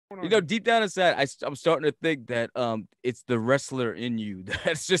You know, deep down inside, I'm starting to think that it's the wrestler in you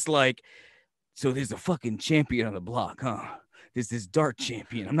that's just like, so there's a fucking champion on the block, huh? There's this dart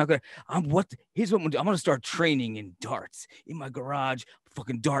champion. Here's what I'm gonna start training in darts in my garage.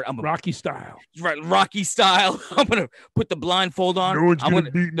 Fucking dart. Rocky style. Right, Rocky style. I'm gonna put the blindfold on. No one's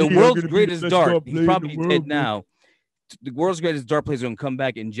gonna beat the me. world's greatest dart. He's probably dead dead now. The world's greatest dart player is gonna come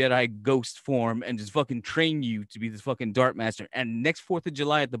back in Jedi ghost form and just fucking train you to be this fucking dart master. And next 4th of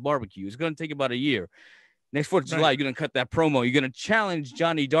July at the barbecue, it's gonna take about a year. Next 4th of July, you're going to cut that promo. You're going to challenge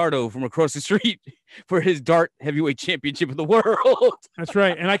Johnny Dardo from across the street for his dart heavyweight championship of the world. That's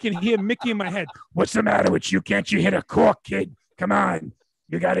right. And I can hear Mickey in my head. What's the matter with you? Can't you hit a cork, kid? Come on.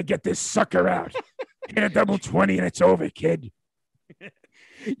 You got to get this sucker out. Hit a double 20 and it's over, kid.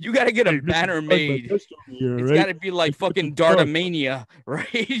 You got to get a banner made. It's got to be like fucking DartAMania,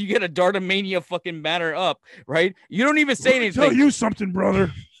 right? You get a DartAMania fucking banner up, right? You don't even say anything. Tell you something,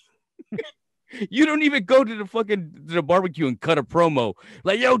 brother. You don't even go to the barbecue and cut a promo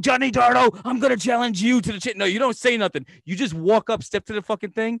like, yo, Johnny Dardo, I'm gonna challenge you to the shit. No, you don't say nothing. You just walk up, step to the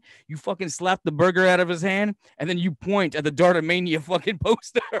fucking thing. You fucking slap the burger out of his hand, and then you point at the DartAMania fucking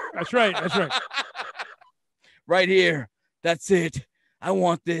poster. That's right. That's right. Right here. That's it. I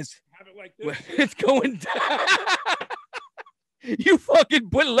want this. Have it like this. It's going down. You fucking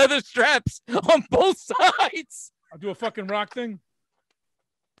put leather straps on both sides. I'll do a fucking rock thing.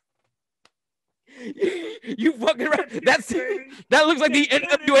 You fucking right. That looks like the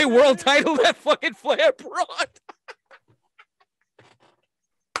NWA world title that fucking Flair brought.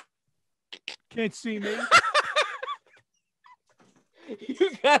 Can't see me.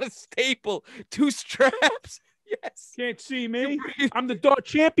 You got a staple, 2 straps. Yes. Can't see me. I'm the dart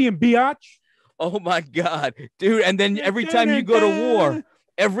champion, biatch. Oh my God, dude. And then every time you go to war,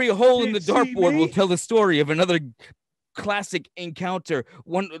 every hole in the dartboard will tell the story of another classic encounter,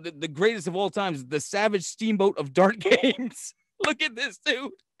 the greatest of all times, the Savage Steamboat of dart games. Look at this, dude.